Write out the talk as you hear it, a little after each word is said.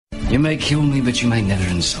You may kill me, but you may never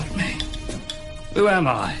insult me. Who am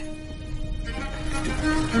I?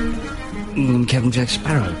 Captain Jack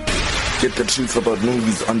Sparrow. Get the truth about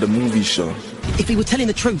movies on the movie show. If he were telling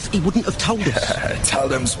the truth, he wouldn't have told us. Tell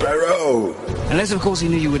them, Sparrow. Unless, of course, he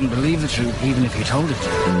knew you wouldn't believe the truth, even if you told it.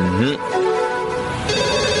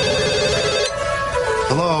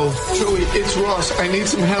 Hello? Joey, it's Ross. I need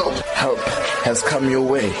some help. Help has come your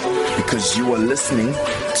way because you are listening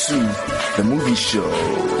to the movie show.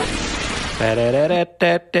 Under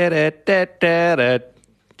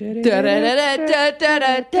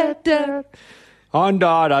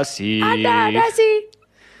the sea.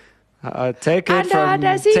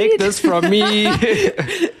 Take this from me.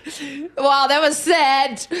 Wow, that was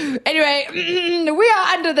sad. Anyway, we are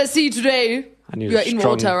under the sea today. We are in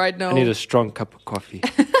water right now. I need a strong cup of coffee.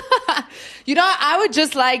 You know, I would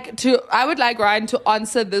like Ryan to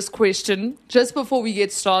answer this question just before we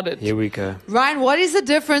get started. Here we go. Ryan, what is the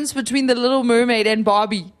difference between The Little Mermaid and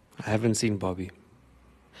Barbie? I haven't seen Barbie.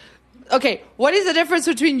 Okay, what is the difference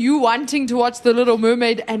between you wanting to watch The Little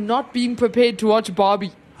Mermaid and not being prepared to watch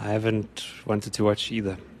Barbie? I haven't wanted to watch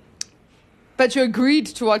either. But you agreed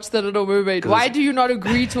to watch The Little Mermaid. Why do you not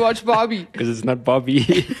agree to watch Barbie? Because it's not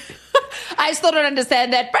Barbie. I still don't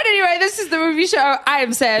understand that. But anyway, this is the movie show. I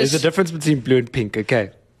am Sash. There's a difference between blue and pink, okay?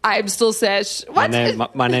 I am still Sash. What?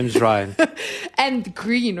 My name's Ryan. And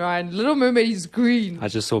green, Ryan. Little Mermaid is green. I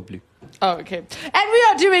just saw blue. Oh, okay. And we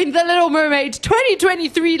are doing The Little Mermaid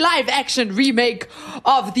 2023 live-action remake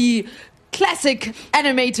of the classic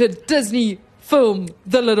animated Disney film,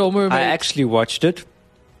 The Little Mermaid. I actually watched it.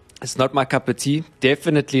 It's not my cup of tea.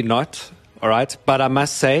 Definitely not. All right. But I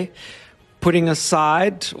must say, putting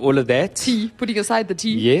aside all of that. Putting aside the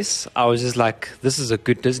tea. Yes. I was just like, this is a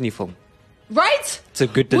good Disney film. Right? It's a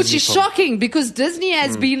good Disney film. Which is shocking because Disney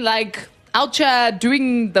has been like out here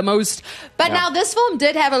doing the most. But now this film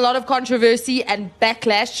did have a lot of controversy and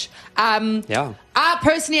backlash. I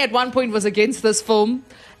personally at one point was against this film.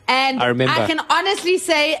 And I remember. I can honestly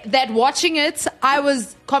say that watching it, I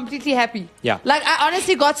was completely happy. Yeah. Like, I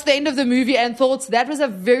honestly got to the end of the movie and thought that was a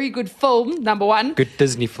very good film, number one. Good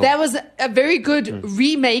Disney film. That was a very good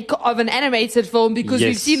remake of an animated film because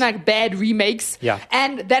we've seen, like, bad remakes. Yeah.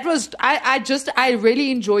 And that was, I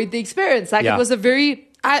really enjoyed the experience. Like, it was a very,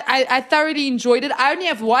 I thoroughly enjoyed it. I only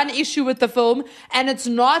have one issue with the film, and it's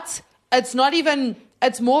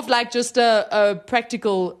more of like just a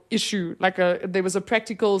practical issue. Like there was a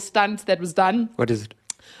practical stunt that was done. What is it?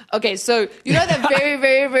 Okay, so you know that very,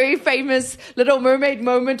 very, very famous Little Mermaid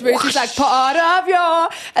moment where she's like, part of your,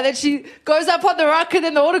 and then she goes up on the rock and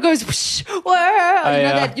then the water goes, whoosh,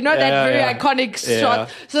 that very iconic shot.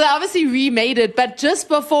 So they obviously remade it, but just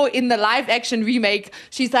before in the live action remake,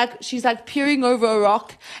 she's like peering over a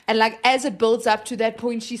rock, and like as it builds up to that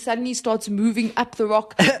point, she suddenly starts moving up the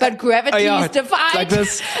rock, but gravity is defied. Like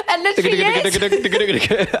this. And literally, it literally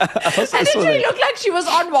looked like she was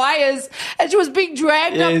on wires and she was being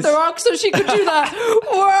dragged up the rock so she could do the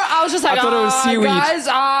I was just like, I thought it was seaweed. Guys,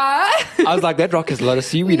 I was like, that rock has a lot of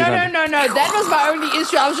seaweed no, in it. No. That was my only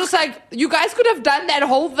issue. I was just like, you guys could have done that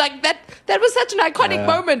whole, like, that was such an iconic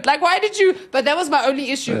moment. Like, why did you? But that was my only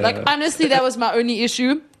issue. Like, honestly, that was my only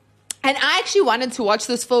issue. And I actually wanted to watch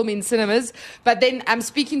this film in cinemas, but then I'm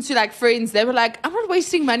speaking to like friends. They were like, I'm not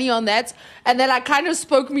wasting money on that. And then like kind of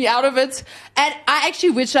spoke me out of it. And I actually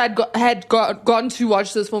wish had gone to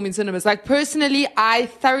watch this film in cinemas. Like personally, I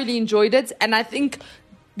thoroughly enjoyed it. And I think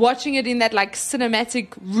watching it in that like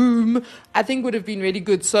cinematic room, I think would have been really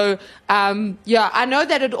good. So, I know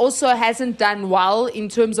that it also hasn't done well in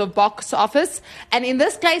terms of box office. And in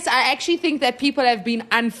this case, I actually think that people have been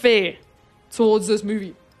unfair towards this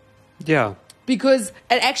movie. Yeah. Because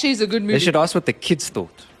it actually is a good movie. They should ask what the kids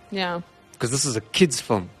thought. Yeah. Because this is a kids'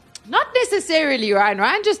 film. Not necessarily, Ryan.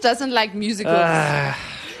 Ryan just doesn't like musicals.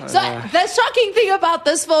 So the shocking thing about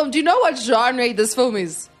this film, do you know what genre this film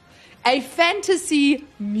is? A fantasy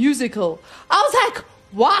musical. I was like,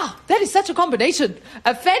 wow, that is such a combination.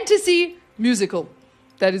 A fantasy musical.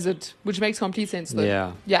 That is it. Which makes complete sense,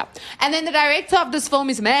 though. Yeah. And then the director of this film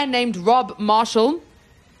is a man named Rob Marshall.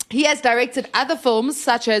 He has directed other films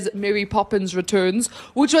such as Mary Poppins Returns,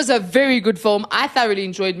 which was a very good film. I thoroughly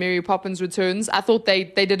enjoyed Mary Poppins Returns. I thought they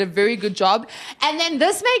did a very good job. And then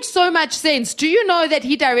this makes so much sense. Do you know that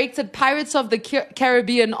he directed Pirates of the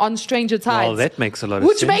Caribbean on Stranger Tides? Oh, that makes a lot of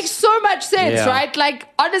sense. Which makes so much sense, right? Like,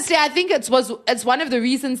 honestly, I think it's one of the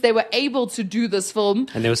reasons they were able to do this film.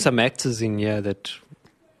 And there were some actors in here that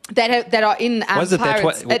are in was it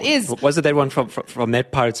Pirates. That, it is. Was it that one from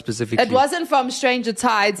that pirate specifically? It wasn't from Stranger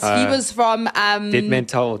Tides. He was from Dead Man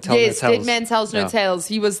Tell No Tales. Dead Man Tells No Tales.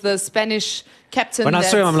 He was the Spanish captain. When I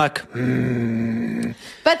saw him, I'm like,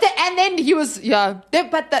 And then he was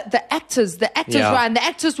but the actors Yeah. were, and the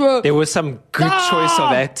actors were. There was some good choice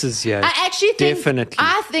of actors here. I actually think, definitely.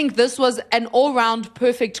 I think this was an all-round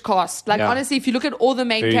perfect cast. Like, Yeah. honestly, if you look at all the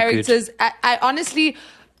main Very characters, I honestly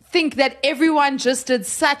think that everyone just did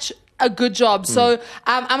such a good job. So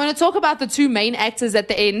I'm going to talk about the two main actors at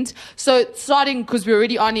the end. So starting, because we're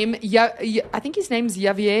already on him, I think his name's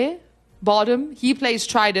Javier Bardem. He plays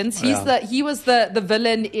Trident. He was the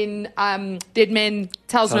villain in Dead Man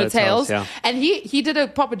Tells No Tales. Yeah. And he did a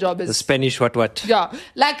proper job as The Spanish what? yeah,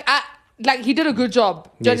 like he did a good job.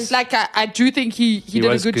 Yes. Like I do think he did a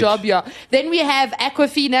was good good. job. Yeah. Then we have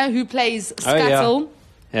Aquafina, who plays Scuttle.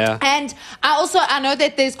 Yeah. And I know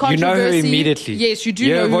that there's You controversy. know her immediately. Yes, you do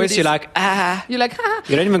Your know who voice, it you're is. like, You're like, ha.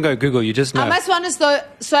 You don't even go Google, you just know. I must be honest though,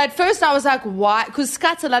 so at first I was like, why? Because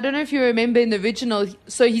Scuttle, I don't know if you remember in the original,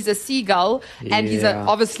 so he's a seagull and Yeah.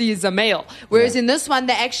 obviously he's a male. Whereas in this one,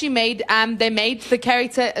 they actually made the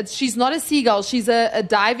character, she's not a seagull, she's a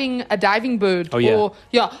diving bird. Oh,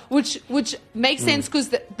 yeah. Which makes sense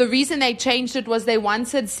because the reason they changed it was they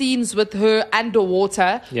wanted scenes with her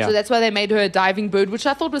underwater. Yeah. So that's why they made her a diving bird, which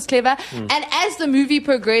I thought was clever. And as the movie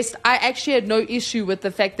progressed, I actually had no issue with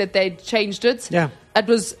the fact that they changed it. Yeah. It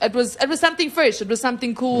was something fresh. It was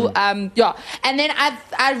something cool. And then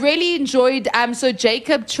I really enjoyed. So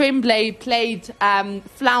Jacob Tremblay played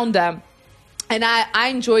Flounder. And I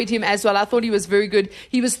enjoyed him as well. I thought he was very good.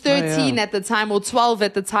 He was 13 at the time, or 12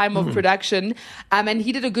 at the time of production, and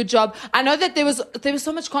he did a good job. I know that there was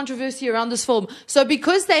so much controversy around this film. So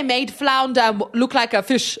because they made Flounder look like a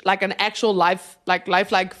fish, like an actual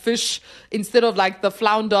lifelike fish, instead of like the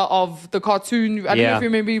flounder of the cartoon. I don't know if you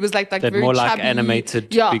remember. He was like that very more like chubby.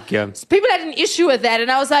 animated. Yeah. Big, So people had an issue with that, and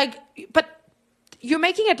I was like, but you're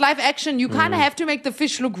making it live action. You kind of have to make the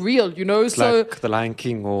fish look real, you know? So like The Lion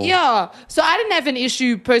King or... yeah. So I didn't have an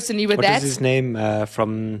issue personally with What that. is his name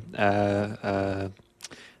from the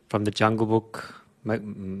Jungle Book?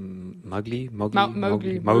 Mowgli?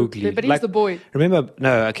 Mowgli. Mowgli. But he's the boy. Remember?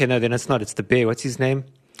 No, then it's not. It's the bear. What's his name?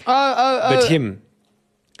 Oh. But him.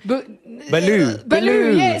 Baloo.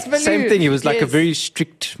 Yes, Baloo. Same thing. He was like a Yes. very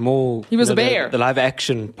strict, more... He was a bear. The live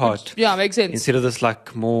action part. Yeah, makes sense. Instead of this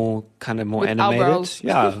like more With animated. eyebrows.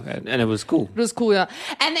 Yeah, and it was cool. It was cool, yeah.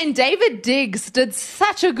 And then David Diggs did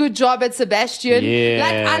such a good job at Sebastian. Yeah.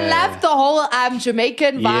 Like, I loved the whole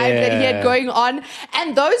Jamaican vibe that he had Yeah. going on.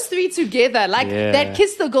 And those three together, like Yeah. that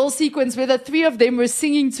Kiss the Girl sequence where the three of them were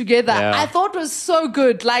singing together, Yeah. I thought was so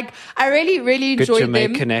good. Like, I really, really Good enjoyed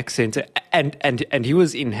Jamaican them. accent. And he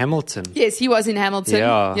was in Hamilton. Yes, he was in Hamilton.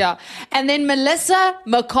 Yeah. And then Melissa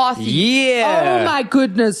McCarthy. Yeah. Oh my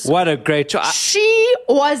goodness. What a great job. She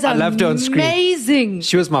was I loved her on screen. amazing.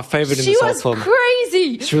 She was my favorite in She this whole was film.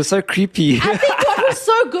 crazy. She was so creepy. I think what was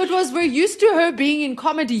so good was we're used to her being in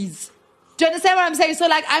comedies. Do you understand what I'm saying? So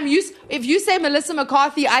like if you say Melissa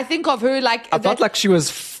McCarthy, I think of her like I felt like she was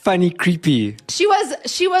funny, creepy. she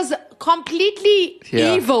was completely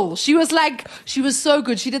Yeah. evil. She was so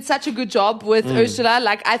good. She did such a good job with Ursula.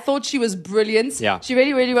 Like I thought she was brilliant. Yeah. She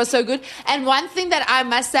really, really was so good. And one thing that I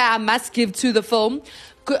must give to the film,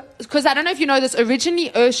 because I don't know if you know this,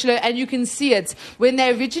 originally Ursula, and you can see it, when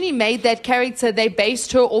they originally made that character, they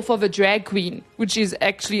based her off of a drag queen, which is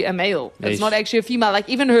actually a male. It's Eish. not actually a female. Like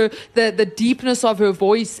even the deepness of her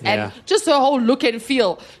voice Yeah. and just her whole look and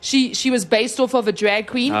feel, she was based off of a drag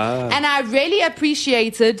queen. Ah. And I really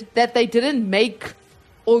appreciated that they didn't make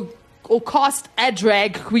or cast a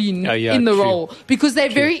drag queen Oh, yeah, in the true. role, because they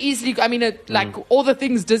very easily, I mean, like all the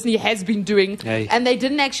things Disney has been doing, Hey. and they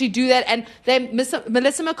didn't actually do that. And then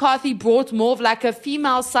Melissa McCarthy brought more of like a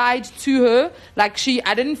female side to her. Like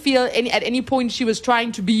I didn't feel at any point she was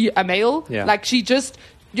trying to be a male. Yeah. Like she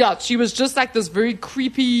was just like this very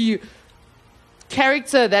creepy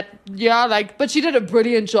character but she did a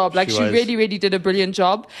brilliant job. Like she was. really, really did a brilliant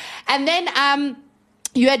job. And then,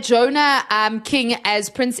 you had Jonah King as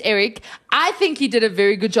Prince Eric. I think he did a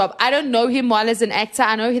very good job. I don't know him well as an actor.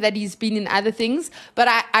 I know that he's been in other things, but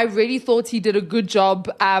I really thought he did a good job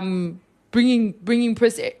bringing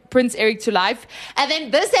Prince Eric to life. And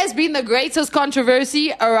then this has been the greatest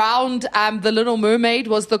controversy around The Little Mermaid,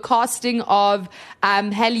 was the casting of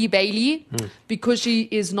Halle Bailey, because she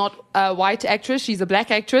is not a white actress. She's a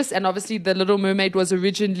black actress. And obviously The Little Mermaid was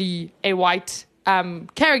originally a white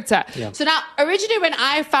character. Yeah. So now, originally when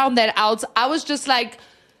I found that out, I was just like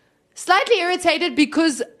slightly irritated,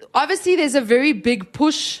 because obviously there's a very big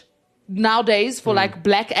push nowadays for like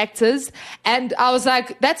black actors, and I was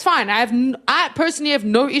like, that's fine. I personally have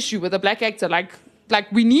no issue with a black actor. Like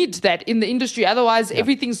we need that in the industry. Otherwise,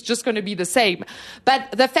 everything's just going to be the same.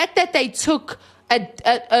 But the fact that they took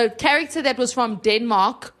a character that was from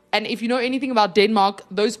Denmark and if you know anything about Denmark,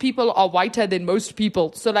 those people are whiter than most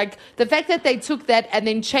people. So like the fact that they took that and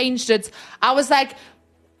then changed it, I was like,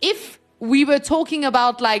 if we were talking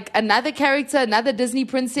about like another character, another Disney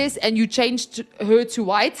princess, and you changed her to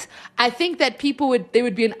white, I think that there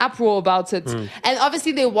would be an uproar about it. And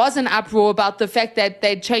obviously there was an uproar about the fact that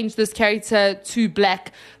they changed this character to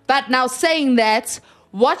black. But now saying that,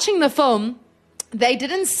 watching the film, they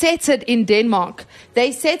didn't set it in Denmark.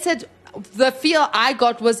 They set it, the feel I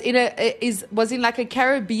got was in like a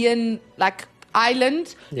Caribbean, like,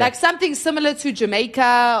 island, like something similar to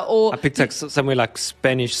Jamaica, or I picked like somewhere like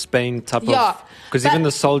Spanish Spain type of, because even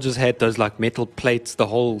the soldiers had those like metal plates. The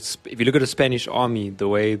whole, if you look at a Spanish army, the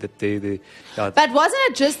way that they but wasn't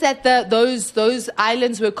it just that those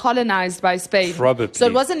islands were colonized by Spain? Probably. So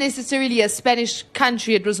it wasn't necessarily a Spanish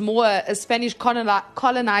country. It was more a Spanish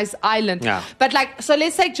colonized island. Yeah. But like, so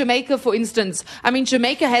let's take Jamaica for instance. I mean,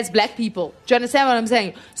 Jamaica has black people. Do you understand what I'm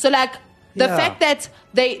saying? So like, the fact that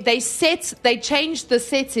they changed the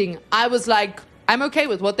setting, I was like, I'm okay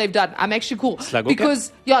with what they've done. I'm actually cool like,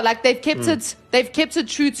 because like they've kept it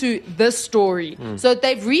true to this story. So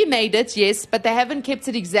they've remade it, yes, but they haven't kept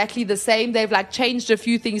it exactly the same. They've like changed a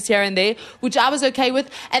few things here and there, which I was okay with.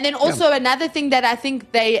 And then also another thing that I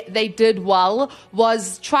think they did well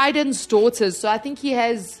was Trident's daughters. So I think he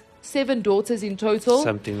has 7 daughters in total,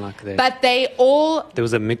 something like that. But there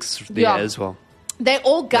was a mix there as well. They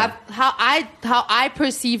all how I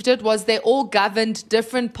perceived it was they all governed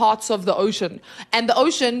different parts of the ocean, and the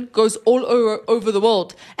ocean goes all over the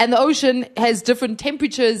world, and the ocean has different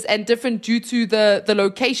temperatures and different due to the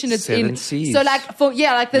location it's in. Seas. So like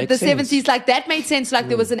the 7 seas, like that made sense. Like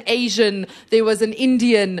there was an Asian, there was an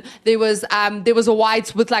Indian, there was a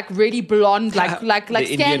white with like really blonde, like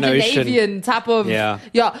Scandinavian type of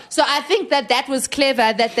So I think that was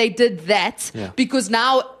clever that they did that because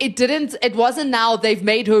now it wasn't now they've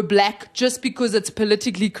made her black just because it's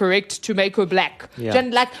politically correct to make her black.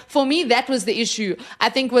 Like for me, that was the issue. I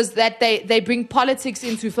think was that they bring politics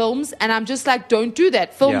into films, and I'm just like, don't do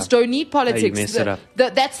that. Films don't need politics. You mess it up.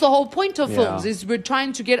 That's the whole point of films, is we're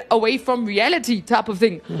trying to get away from reality type of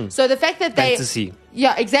thing. So the fact that fantasy.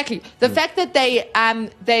 Exactly. The fact that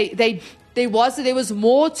there was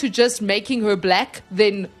more to just making her black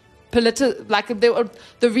than political. Like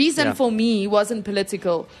the reason for me wasn't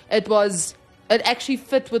political. It actually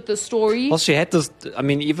fit with the story. Well, she had this, I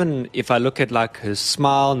mean, even if I look at like her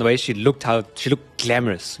smile and the way she looked, how she looked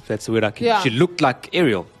glamorous, if that's the word I can. She looked like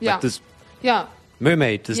Ariel, like this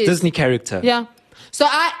mermaid, this Disney character. Yeah. So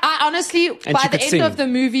I honestly, by the end of the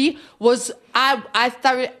movie,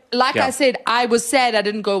 I said, I was sad I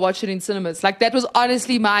didn't go watch it in cinemas. Like that was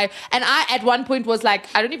honestly and I at one point was like,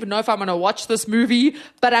 I don't even know if I'm going to watch this movie,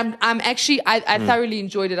 but I'm actually, I thoroughly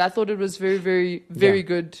enjoyed it. I thought it was very, very, very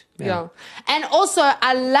good. Yeah. And also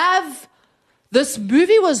I love, this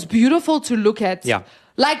movie was beautiful to look at. Yeah.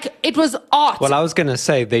 Like, it was art. Well, I was going to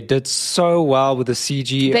say, they did so well with the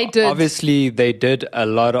CG. They did. Obviously, they did a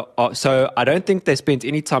lot of art. So, I don't think they spent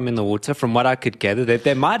any time in the water, from what I could gather.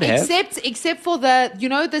 They might have. Except for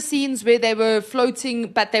the scenes where they were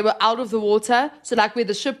floating, but they were out of the water. So, like, where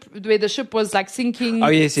the ship was, like, sinking. Oh,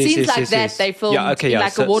 yes. Scenes like that, they filmed in,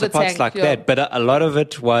 like, a water tank. Like that. But a lot of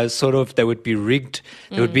it was sort of, they would be rigged.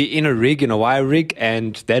 They would be in a wire rig,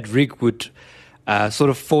 and that rig would... sort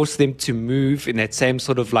of force them to move in that same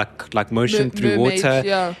sort of like motion through water.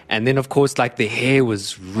 Yeah. And then, of course, like the hair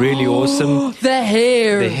was really awesome. The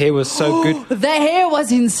hair was so good. The hair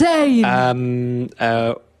was insane.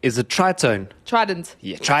 Is it Tritone? Trident.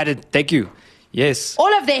 Yeah, Trident. Thank you. Yes.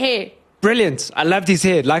 All of the hair. Brilliant. I loved his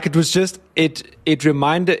hair. Like it was just, it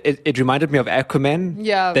reminded me of Aquaman.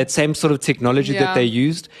 Yeah. That same sort of technology that they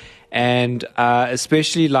used. And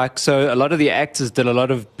especially so a lot of the actors did a lot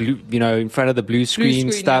of blue, in front of the blue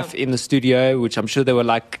screen stuff in the studio, which I'm sure they were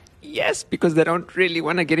like, yes, because they don't really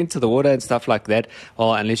want to get into the water and stuff like that.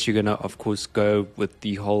 Well, unless you're going to, of course, go with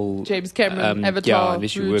the whole... James Cameron, Avatar. Yeah,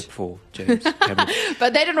 unless you work for James Cameron.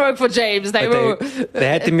 But they didn't work for James. They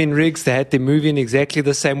had them in rigs. They had them moving exactly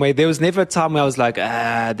the same way. There was never a time where I was like,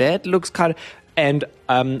 that looks kind of... And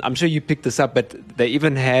I'm sure you picked this up, but they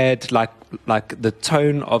even had like the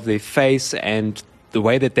tone of their face and the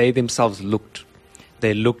way that they themselves looked.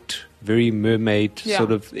 They looked very mermaid,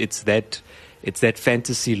 sort of. It's that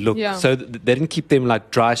fantasy look. Yeah. So they didn't keep them like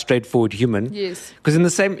dry, straightforward human. Yes. Because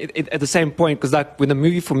at the same point, because like when the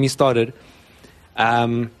movie for me started,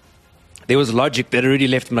 there was logic that already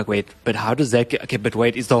left. I'm like, wait, but how does that get? Okay, but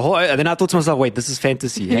wait, is the whole? And then I thought to myself, wait, this is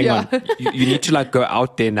fantasy. Hang on, you need to like go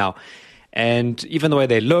out there now. And even the way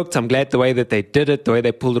they looked, I'm glad the way that they did it, the way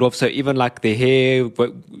they pulled it off. So even like the hair,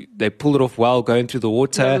 they pulled it off well going through the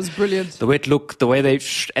water. That was brilliant. The wet look, the way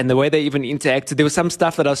and the way they even interacted. There was some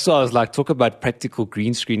stuff that I saw. I was like, talk about practical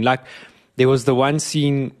green screen. Like there was the one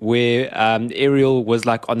scene where Ariel was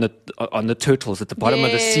like on the turtles at the bottom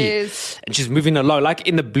of the sea, and she's moving along. Like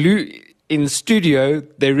in the studio,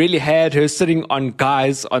 they really had her sitting on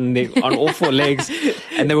guys on all four legs,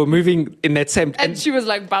 and they were moving in that same. And she was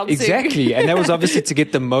like bouncing. Exactly, and that was obviously to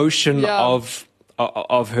get the motion of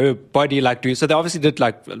her body like doing. So they obviously did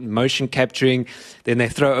like motion capturing. Then they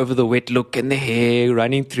throw over the wet look and the hair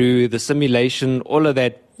running through the simulation, all of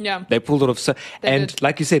that. Yeah, they pulled it off. So, and did.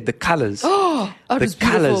 Like you said, the colors. Oh, the it was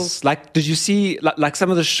colors. beautiful. Like, did you see like some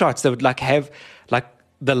of the shots? They would like have like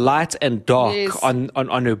the light and dark on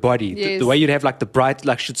her body. Yes. The way you'd have like the bright,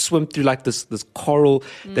 like she'd swim through like this coral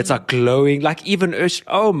that's like glowing. Like even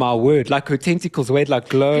oh my word, like her tentacles the way it like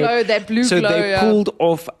glow. That blue so glow. So they pulled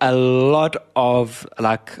off a lot of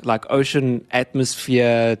like ocean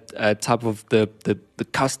atmosphere type of the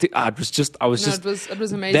caustic. It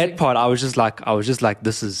was amazing. That part I was just like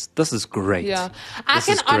this is great. Yeah, I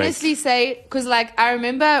can honestly say, because like I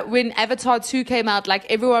remember when Avatar 2 came out, like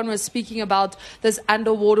everyone was speaking about this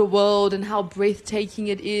underwater world and how breathtaking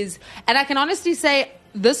it is, and I can honestly say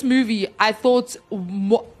this movie, I thought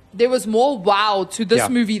there was more wow to this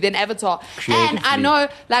movie than Avatar. And I know,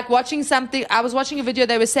 like I was watching a video,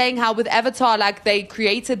 they were saying how with Avatar, like they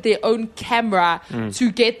created their own camera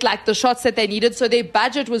to get like the shots that they needed. So their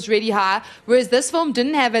budget was really high, whereas this film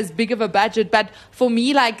didn't have as big of a budget. But for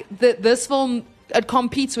me, like this film, it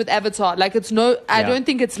competes with Avatar. Like I don't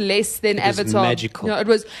think it's less than Avatar. It was magical. No, it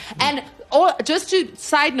was. And just to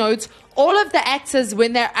side note, all of the actors,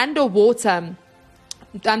 when they're underwater,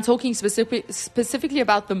 I'm talking specifically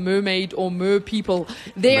about the mermaid or mer people.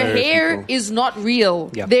 Their hair is not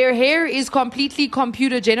real. Yeah. Their hair is completely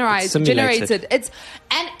computer generated.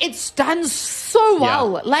 It's done so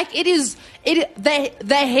well. Yeah. Like the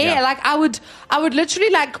hair. Yeah. Like I would literally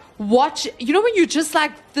like watch. You know when you just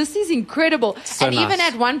like, this is incredible. So and nice. Even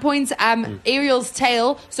at one point, Ariel's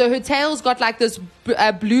tail. So her tail's got like this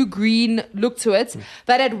blue-green look to it.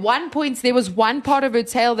 But at one point, there was one part of her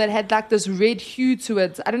tail that had like this red hue to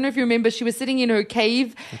it. I don't know if you remember. She was sitting in her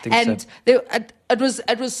cave, and so. It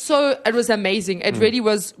was amazing. It really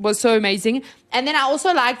was so amazing. And then I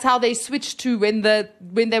also liked how they switched to when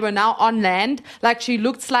they were now on land. Like she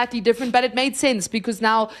looked slightly different, but it made sense because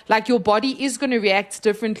now like your body is going to react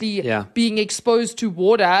differently being exposed to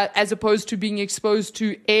water as opposed to being exposed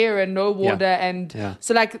to air and no water. And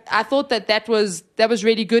so like I thought that was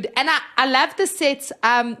really good. And I love the set,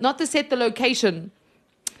 not the set, the location.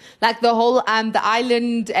 Like the whole the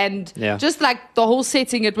island and just like the whole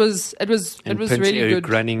setting, it was Prince really Eric good.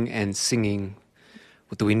 Running and singing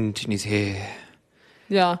with the wind in his hair.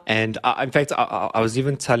 Yeah. And in fact, I was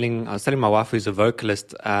telling my wife, who's a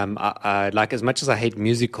vocalist, I like, as much as I hate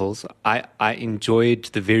musicals, I enjoyed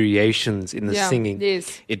the variations in the singing.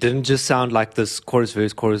 Yes. It didn't just sound like this chorus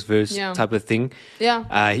verse type of thing.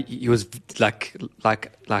 Yeah. He was like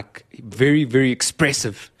very, very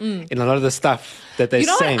expressive in a lot of the stuff that they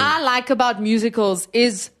sang. What I like about musicals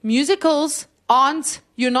is musicals aren't,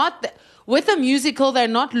 with a musical, they're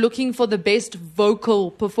not looking for the best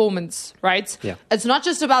vocal performance, right? Yeah. It's not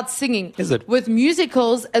just about singing. Is it? With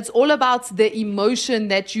musicals, it's all about the emotion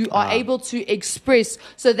that you are able to express.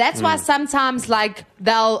 So that's why sometimes like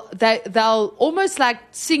they'll almost like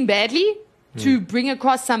sing badly to bring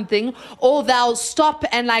across something, or they'll stop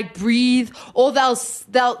and like breathe, or they'll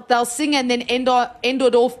sing and then end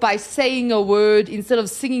it off by saying a word instead of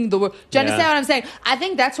singing the word. Do you understand what I'm saying? I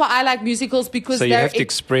think that's why I like musicals, because so you have to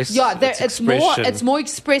express. Yeah, it's more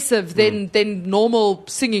expressive than normal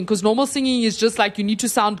singing, because normal singing is just like you need to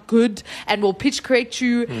sound good and will pitch correct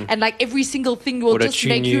you and like every single thing will just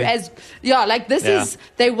make you as like this is,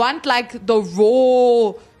 they want like the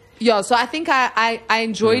raw. Yeah, so I think I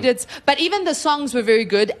enjoyed it. But even the songs were very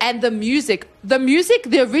good. And the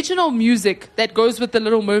original music that goes with The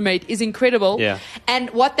Little Mermaid is incredible. Yeah.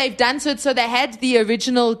 And what they've done, so they had the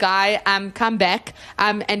original guy come back.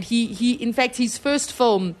 And he in fact, his first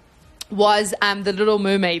film was The Little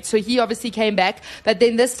Mermaid. So he obviously came back. But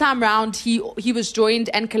then this time round, he was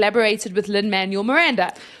joined and collaborated with Lin-Manuel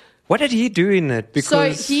Miranda. What did he do in it?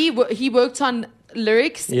 Because so he worked on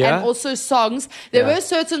lyrics and also songs. There were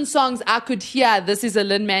certain songs I could hear, this is a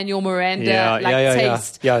Lin-Manuel Miranda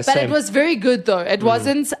taste. Yeah, but it was very good though. It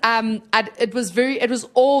wasn't it was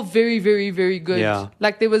all very, very, very good. Yeah.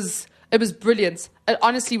 Like it was brilliant. It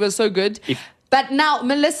honestly was so good. But now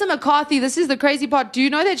Melissa McCarthy, this is the crazy part. Do you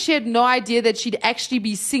know that she had no idea that she'd actually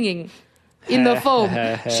be singing? in the film.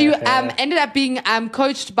 She ended up being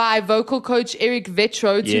coached by vocal coach Eric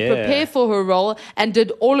Vetro to prepare for her role and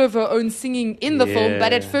did all of her own singing in the film.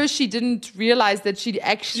 But at first she didn't realize that she'd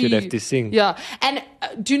have to sing. Yeah. And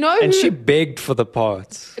do you know And she begged for the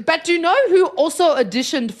parts. But do you know who also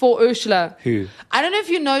auditioned for Ursula? Who? I don't know if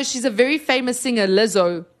you know, she's a very famous singer,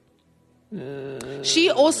 Lizzo. She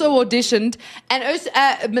also auditioned,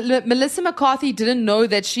 and Melissa McCarthy didn't know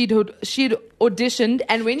that she'd auditioned.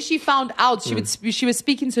 And when she found out, she was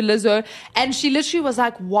speaking to Lizzo, and she literally was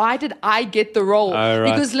like, "Why did I get the role?" Right.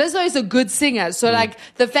 Because Lizzo is a good singer. So like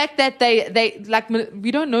the fact that they like,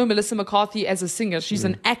 we don't know Melissa McCarthy as a singer; she's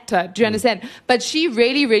an actor. Do you understand? But she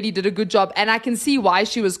really, really did a good job, and I can see why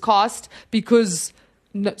she was cast because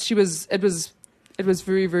It was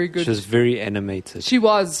very, very good. She was very animated. She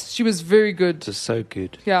was very good. It was so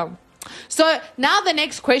good. Yeah. So now the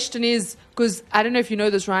next question is, because I don't know if you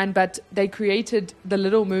know this, Ryan, but they created the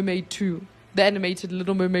Little Mermaid 2, the animated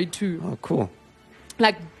Little Mermaid 2. Oh, cool.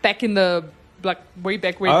 Like back in the, like way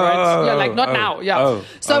back when, right? Yeah, like not now. Yeah.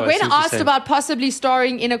 So when asked about possibly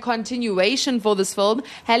starring in a continuation for this film,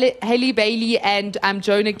 Halle Bailey and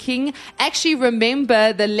Jonah King actually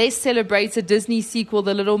remember the less celebrated Disney sequel,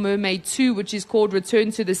 The Little Mermaid 2, which is called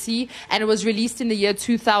Return to the Sea, and it was released in the year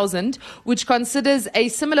 2000, which considers a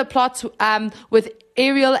similar plot with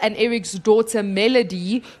Ariel and Eric's daughter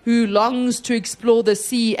Melody, who longs to explore the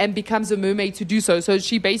sea and becomes a mermaid to do so. So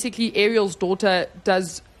she basically, Ariel's daughter,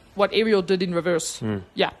 does what Ariel did in reverse.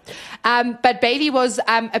 Yeah. But Bailey was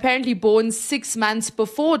apparently born 6 months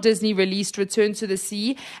before Disney released Return to the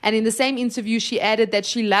Sea. And in the same interview, she added that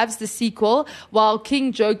she loves the sequel, while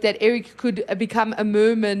King joked that Eric could become a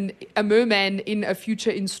merman in a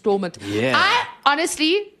future installment. Yeah. I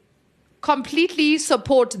honestly completely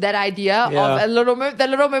support that idea of the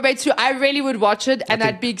Little Mermaid 2. I really would watch it, and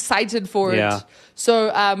I'd be excited for it.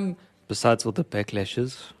 So, besides all the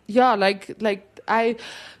backlashes. Yeah,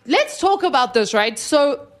 let's talk about this, right?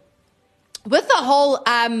 So with the whole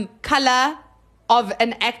color of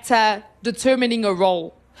an actor determining a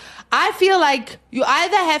role, I feel like you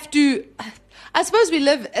either have to, I suppose we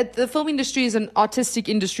live at the film industry is an artistic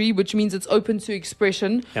industry, which means it's open to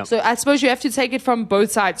expression. Yeah. So I suppose you have to take it from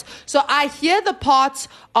both sides. So I hear the part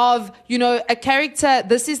of, a character,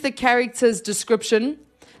 this is the character's description.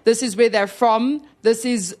 This is where they're from. This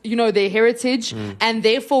is, their heritage. And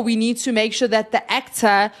therefore, we need to make sure that the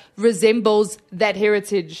actor resembles that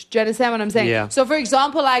heritage. Do you understand what I'm saying? Yeah. So, for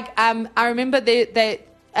example, I remember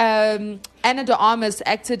Anna de Armas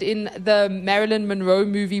acted in the Marilyn Monroe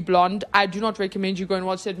movie Blonde. I do not recommend you go and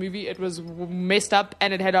watch that movie. It was messed up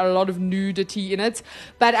and it had a lot of nudity in it.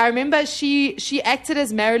 But I remember she acted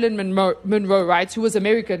as Marilyn Monroe, right? Who was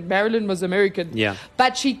American. Marilyn was American. Yeah.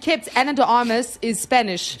 But Anna de Armas is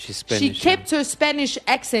Spanish. She's Spanish. She kept her Spanish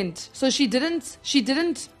accent. So she didn't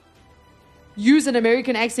use an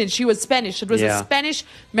American accent. She was Spanish. It was a Spanish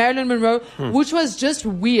Marilyn Monroe, which was just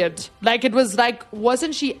weird. Like, it was like,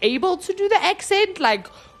 wasn't she able to do the accent? Like,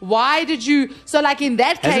 why did you? So, like, in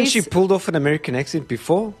that case, hasn't she pulled off an American accent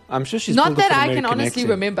before? I'm sure she's not pulled that off an I American can honestly accent.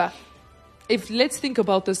 remember. Let's think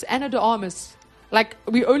about this, Anna de Armas. Like,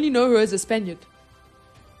 we only know her as a Spaniard,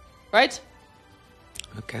 right?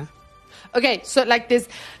 Okay, so like there's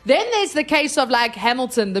the case of like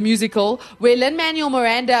Hamilton, the musical, where Lin-Manuel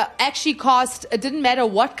Miranda actually cast, it didn't matter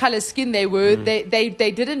what color skin they were, they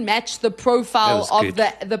didn't match the profile of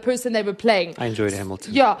the person they were playing. I enjoyed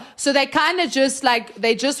Hamilton. Yeah, so they kind of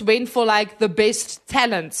just went for like the best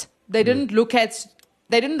talent. They didn't look at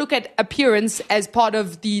appearance as part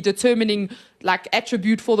of the determining like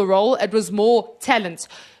attribute for the role. It was more talent.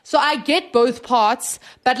 So I get both parts,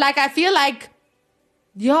 but like I feel like,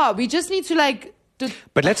 yeah, we just need to like.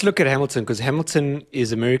 But let's look at Hamilton, because Hamilton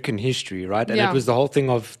is American history, right? And it was the whole thing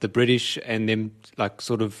of the British and them, like,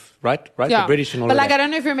 sort of, right? Yeah. The British and all but of like, that. I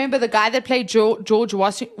don't know if you remember the guy that played George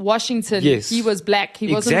Washington. Yes. He was black.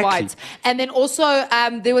 He wasn't white. And then also,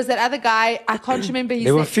 there was that other guy. I can't remember his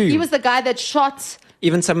There were name. a few. He was the guy that shot.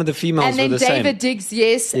 Even some of the females And then were the David same. Diggs,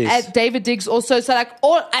 yes. David Diggs also. So like,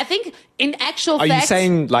 I think in actual fact. Are you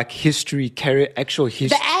saying like actual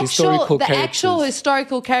historical characters? The actual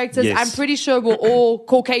historical characters, Yes. I'm pretty sure were all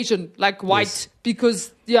Caucasian, like white, Yes.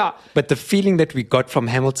 because, yeah. But the feeling that we got from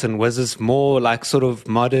Hamilton was this more like sort of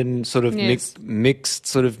modern, sort of mixed,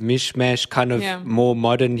 sort of mishmash, kind of more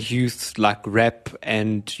modern youth, like rap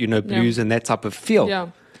and, blues and that type of feel. Yeah.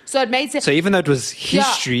 So it made sense. So even though it was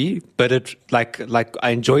history, but it like I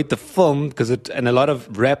enjoyed the film because and a lot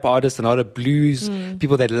of rap artists and a lot of blues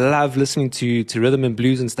people that love listening to rhythm and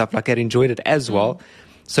blues and stuff like that enjoyed it as well.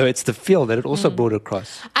 So it's the feel that it also brought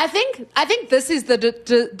across. I think this is the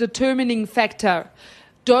determining factor.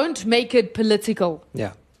 don't make it political.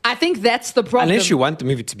 Yeah. I think that's the problem. Unless you want the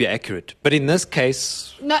movie to be accurate. But in this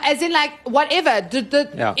case... No, as in like, whatever.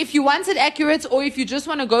 Yeah. If you want it accurate or if you just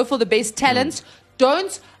want to go for the best talent,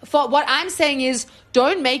 what I'm saying is,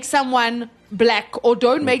 don't make someone black or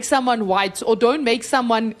don't make someone white or don't make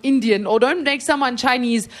someone Indian or don't make someone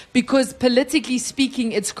Chinese because politically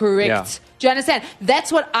speaking, it's correct. Yeah. Do you understand?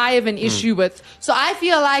 That's what I have an issue with. So I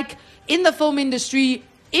feel like in the film industry,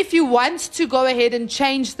 if you want to go ahead and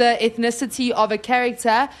change the ethnicity of a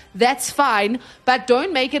character, that's fine, but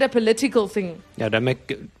don't make it a political thing. Yeah,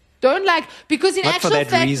 Don't because in Not for actual that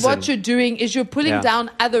fact, reason. what you're doing is you're pulling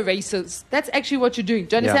down other races. That's actually what you're doing.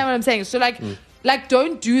 Do you understand what I'm saying? So like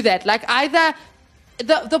don't do that. Like either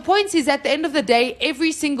the point is at the end of the day,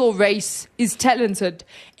 every single race is talented.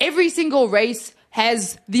 Every single race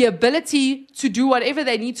has the ability to do whatever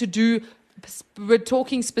they need to do. We're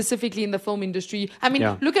talking specifically in the film industry. I mean,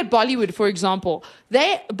 look at Bollywood, for example.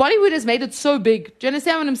 Bollywood has made it so big. Do you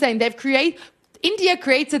understand what I'm saying? India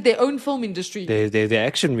created their own film industry. They're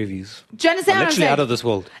action movies. Do you understand what I'm literally saying? out of this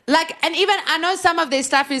world. Like, and even I know some of their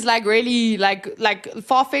stuff is like really like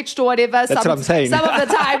far-fetched or whatever. That's what I'm saying. Some of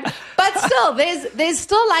the time, but still, there's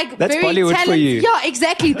still like That's very Bollywood talented. for you. Yeah,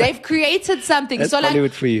 exactly. They've created something. That's so like,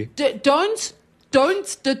 Bollywood for you.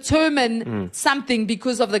 Don't determine something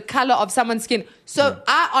because of the color of someone's skin. So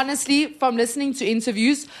I honestly, from listening to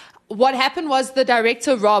interviews, what happened was the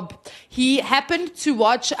director, Rob, he happened to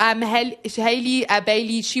watch Hailey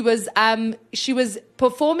Bailey. She was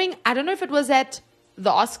performing, I don't know if it was at the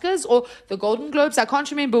Oscars or the Golden Globes. I can't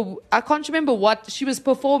remember what. She was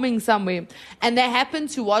performing somewhere and they happened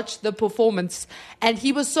to watch the performance, and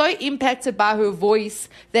he was so impacted by her voice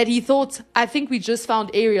that he thought, I think we just found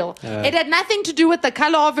Ariel. It had nothing to do with the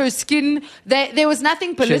color of her skin. There was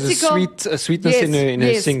nothing political. She has a sweetness in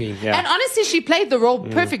her singing. Yeah. And honestly, she played the role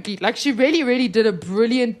perfectly. Like she really, really did a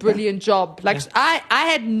brilliant job. Like I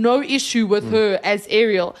had no issue with her as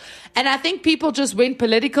Ariel. And I think people just went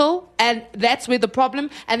political, and that's where the problem.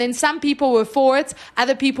 And then some people were for it,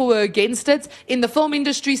 other people were against it. In the film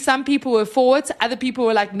industry, some people were for it, other people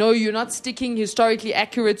were like, no, you're not sticking historically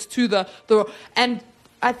accurate to the and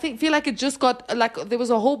I feel like it just got like there was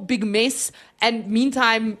a whole big mess. And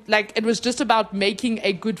meantime, like it was just about making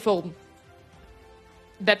a good film.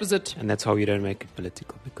 That was it. And that's how you don't make it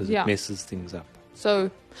political, because it messes things up.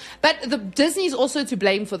 So, but Disney's also to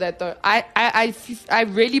blame for that, though. I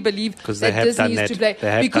really believe that Disney is to blame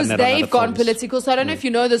because they've gone political. So I don't know if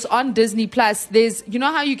you know this, on Disney Plus. There's, you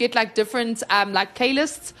know how you get like different like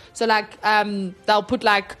playlists. So like they'll put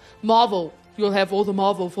like Marvel. You'll have all the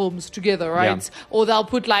Marvel films together, right? Yeah. Or they'll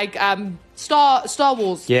put like Star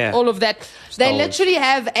Wars. Yeah. All of that. They literally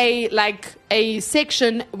have a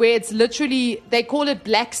section where it's literally, they call it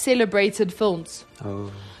Black Celebrated Films.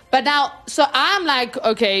 Oh. But now, so I'm like,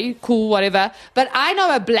 okay, cool, whatever. But I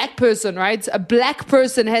know a black person, right? A black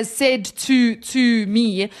person has said to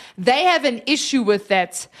me, they have an issue with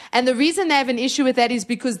that. And the reason they have an issue with that is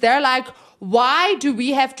because they're like, why do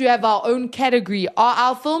we have to have our own category? Are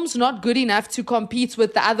our films not good enough to compete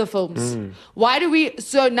with the other films? Why do we?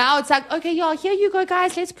 So now it's like, okay, yeah, here you go,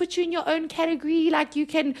 guys. Let's put you in your own category. Like you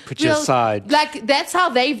can put your side. Like that's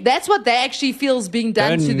what they actually feels being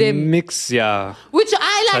done to them. Mix, yeah. Which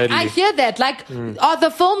I like. Totally. I hear that. Like,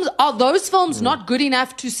 are those films not good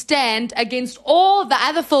enough to stand against all the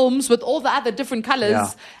other films with all the other different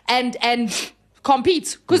colors and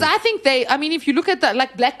compete? Because I think if you look at that,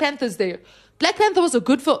 like Black Panther's there. Black Panther was a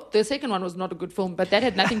good film. The second one was not a good film, but that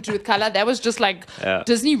had nothing to do with color. That was just like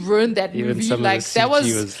Disney ruined that Even movie. Some like of the that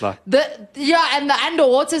was like and the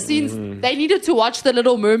underwater scenes. They needed to watch The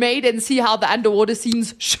Little Mermaid and see how the underwater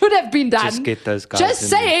scenes should have been done. Just get those guys. Just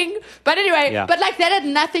saying. But anyway, but like that had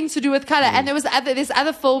nothing to do with color. And there's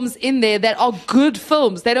other films in there that are good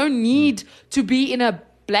films. They don't need to be in a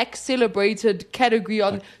black celebrated category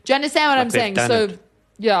on. Do you understand what I'm saying? So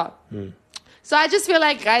so I just feel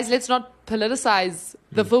like, guys, let's not politicize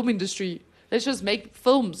the film industry. Let's just make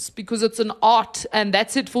films because it's an art and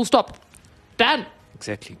that's it, full stop. Done.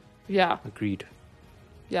 Exactly. Yeah. Agreed.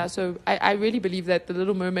 Yeah, so I really believe that The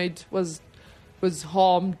Little Mermaid was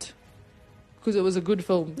harmed because it was a good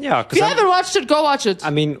film. Yeah. If you haven't watched it, go watch it.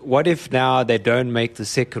 I mean, what if now they don't make the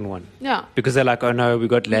second one? Yeah. Because they're like, oh no, we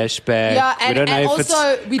got lashback. Yeah, and, we don't know and if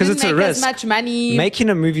also we didn't make as much money. Making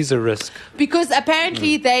a movie is a risk. Because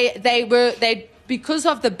apparently they because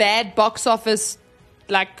of the bad box office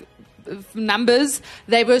like numbers,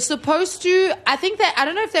 they were supposed to, I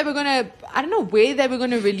don't know where they were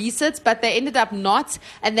going to release it, but they ended up not,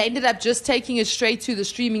 and they ended up just taking it straight to the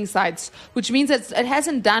streaming sites, which means it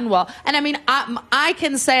hasn't done well. And I mean, I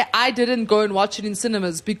can say I didn't go and watch it in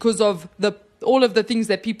cinemas because of the all of the things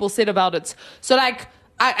that people said about it. So like,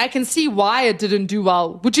 I can see why it didn't do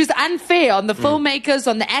well, which is unfair on the filmmakers,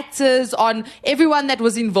 on the actors, on everyone that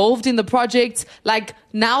was involved in the project. Like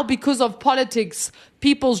now, because of politics,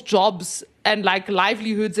 people's jobs and like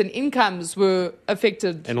livelihoods and incomes were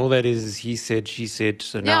affected. And all that is he said, she said.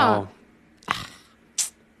 So now,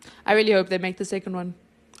 I really hope they make the second one.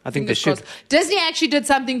 I think they should. Disney actually did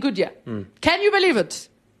something good here. Can you believe it?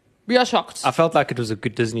 We are shocked. I felt like it was a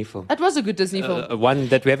good Disney film. It was a good Disney film. One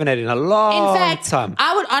that we haven't had in a long time.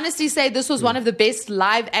 I would honestly say this was one of the best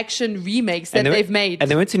live action remakes that they've made. And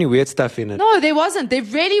there weren't any weird stuff in it. No, there wasn't. There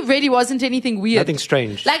really wasn't anything weird. Nothing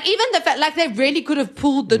strange. Like even the fact, like they really could have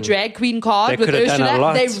pulled the drag queen card with They could have done a Ursula.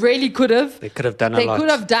 lot. They really could have. They could have done a lot. They could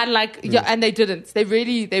have done and they didn't. They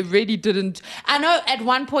really didn't. I know at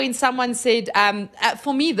one point someone said,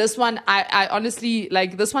 for me, this one, I honestly,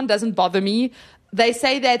 like this one doesn't bother me. They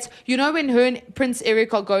say that, you know, when her and Prince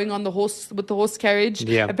Eric are going on the horse with the horse carriage,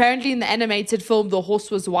 apparently in the animated film, the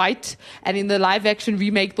horse was white. And in the live action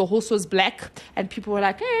remake, the horse was black. And people were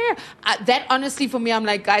like, that honestly for me, I'm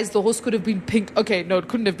like, guys, the horse could have been pink. Okay, no, it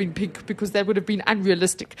couldn't have been pink because that would have been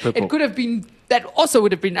unrealistic. Purple. It could have been, that also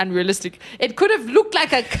would have been unrealistic. It could have looked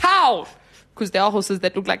like a cow. Because there are horses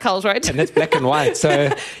that look like cows, right? And that's black and white. So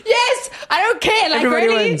yes, I don't care. Like everybody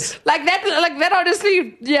really, wins. like that.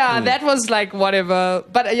 Honestly, that was like whatever.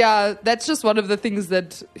 But yeah, that's just one of the things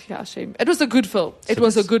that. Yeah, shame. It was a good film. It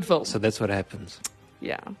was a good film. So that's what happens.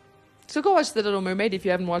 Yeah. So go watch The Little Mermaid if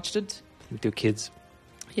you haven't watched it. With your kids.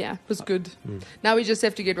 Yeah, it was good. Now we just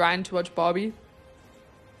have to get Ryan to watch Barbie.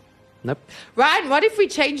 Nope. Ryan, what if we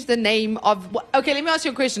change the name of... Okay, let me ask you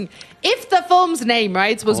a question. If the film's name,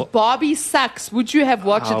 right, was Barbie Sucks, would you have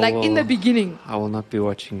watched it, like, in the beginning? I will not be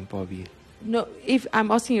watching Barbie. No, if... I'm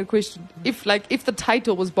asking you a question. If the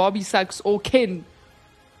title was Barbie Sucks or Ken,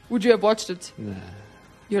 would you have watched it? Nah.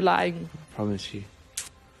 You're lying. I promise you.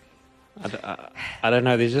 I don't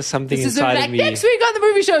know. There's just something This inside is of me. next week on the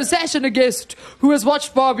movie show, Sash and a guest who has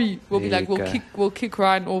watched Barbie. We'll be There like, you go. we'll kick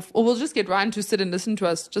Ryan off, or we'll just get Ryan to sit and listen to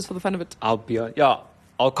us just for the fun of it. I'll be on. Yeah,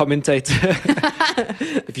 I'll commentate.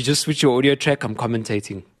 If you just switch your audio track, I'm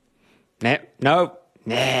commentating. Nah.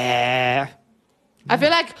 I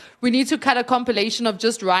feel like we need to cut a compilation of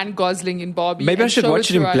just Ryan Gosling in Barbie. Maybe I and should show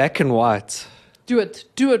watch it in to black and white. Do it,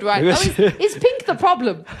 Ryan. Maybe I Oh, should. is pink the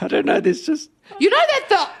problem? I don't know. There's just. You know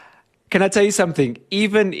that Can I tell you something?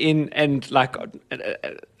 Even it's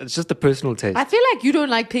just a personal taste. I feel like you don't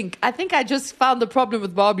like pink. I think I just found the problem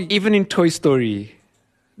with Barbie. Even in Toy Story,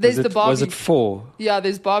 There's the Barbie. Was it 4? Yeah,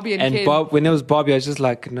 there's Barbie and Ken. When there was Barbie, I was just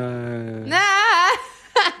like, no. Nah.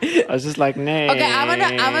 I was just like, nah. Okay, I'm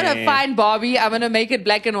gonna find Barbie. I'm gonna make it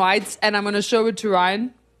black and white, and I'm gonna show it to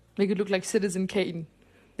Ryan. Make it look like Citizen Kane.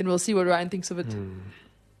 Then we'll see what Ryan thinks of it.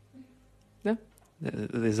 Yeah?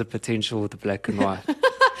 There's a potential with the black and white.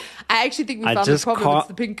 I actually think we found the problem. It's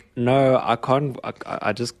the pink. No, I can't. I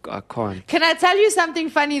can't. Can I tell you something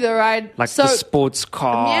funny though, right? Like the sports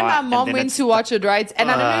car. Me and my mom went to watch it, right? And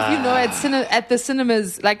I don't know if you know at the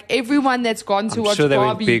cinemas, like everyone that's gone to watch sure they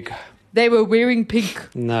Barbie, went big. They were wearing pink.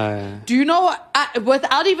 No. Do you know what,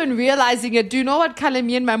 without even realizing it, do you know what color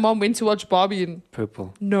me and my mom went to watch Barbie in?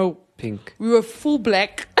 Purple. No. Pink. We were full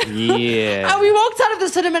black. Yeah. And we walked out of the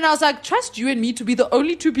cinema and I was like, trust you and me to be the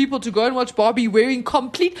only two people to go and watch Barbie wearing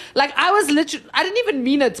complete, like I was literally, I didn't even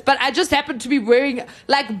mean it, but I just happened to be wearing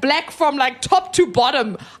like black from like top to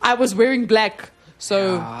bottom. I was wearing black.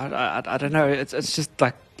 So. I don't know. It's just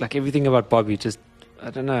like everything about Barbie. Just, I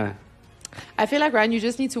don't know. I feel like, Ryan, you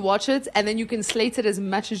just need to watch it and then you can slate it as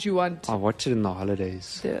much as you want. I'll watch it in the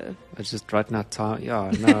holidays. Yeah. It's just right now time.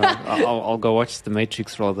 Yeah, no. I'll go watch The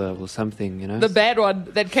Matrix rather or something, you know. The bad one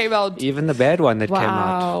that came out. Even the bad one that came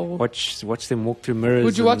Wow. out. Watch them walk through mirrors.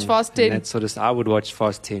 Would you watch Fast 10? That sort of stuff. I would watch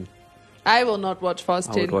Fast 10. I will not watch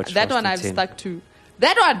Fast 10. watch That Fast one I've 10. stuck to.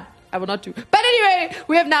 That one I will not do. But anyway,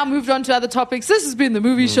 we have now moved on to other topics. This has been the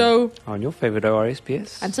movie show. On your favorite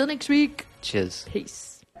ORSPS. Until next week. Cheers. Peace.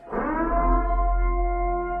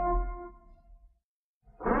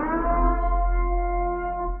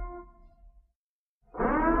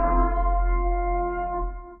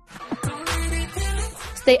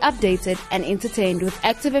 Stay updated and entertained with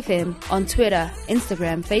Active FM on Twitter,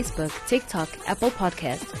 Instagram, Facebook, TikTok, Apple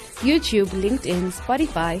Podcasts, YouTube, LinkedIn,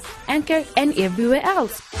 Spotify, Anchor, and everywhere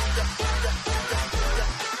else.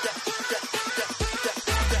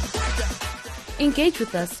 Engage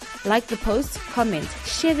with us. Like the posts, comment,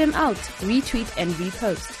 share them out, retweet and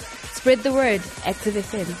repost. Spread the word. Active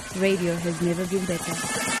FM. Radio has never been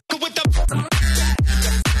better.